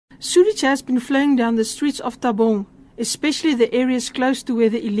Sewage has been flowing down the streets of Thabong, especially the areas close to where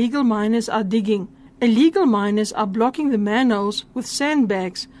the illegal miners are digging. Illegal miners are blocking the manholes with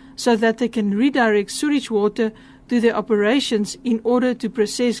sandbags so that they can redirect sewage water to their operations in order to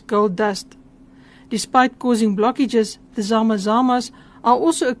process gold dust. Despite causing blockages, the Zama Zamas are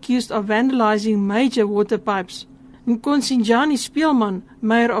also accused of vandalizing major water pipes. Nkosinjani Speelman,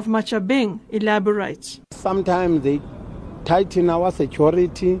 mayor of Matjhabeng, elaborates. Sometimes they tighten our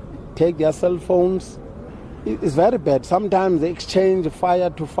security, take their cell phones. It's very bad. Sometimes they exchange fire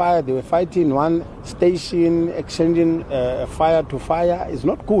to fire. They were fighting one station, exchanging fire to fire. It's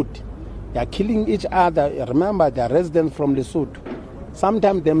not good. They are killing each other. Remember, they are residents from the Lesotho.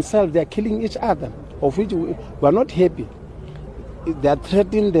 Sometimes themselves, they are killing each other, of which we are not happy. They are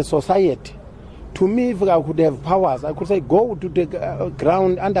threatening the society. To me, if I could have powers, I could say, go to the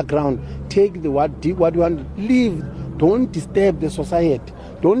ground, underground, take what you want, leave. Don't disturb the society.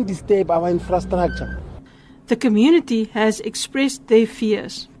 Don't disturb our infrastructure. The community has expressed their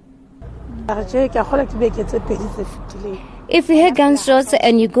fears. If you hear gunshots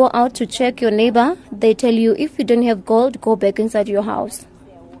and you go out to check your neighbor, they tell you if you don't have gold, go back inside your house.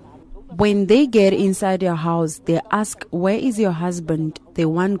 When they get inside your house, they ask, where is your husband? They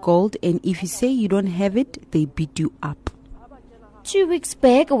want gold, and if you say you don't have it, they beat you up. 2 weeks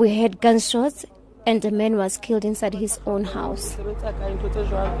back, we heard gunshots and a man was killed inside his own house.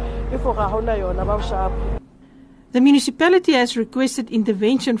 The municipality has requested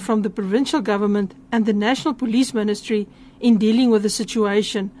intervention from the provincial government and the National Police Ministry in dealing with the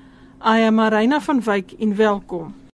situation. I am Maryna van Wyk in Welkom.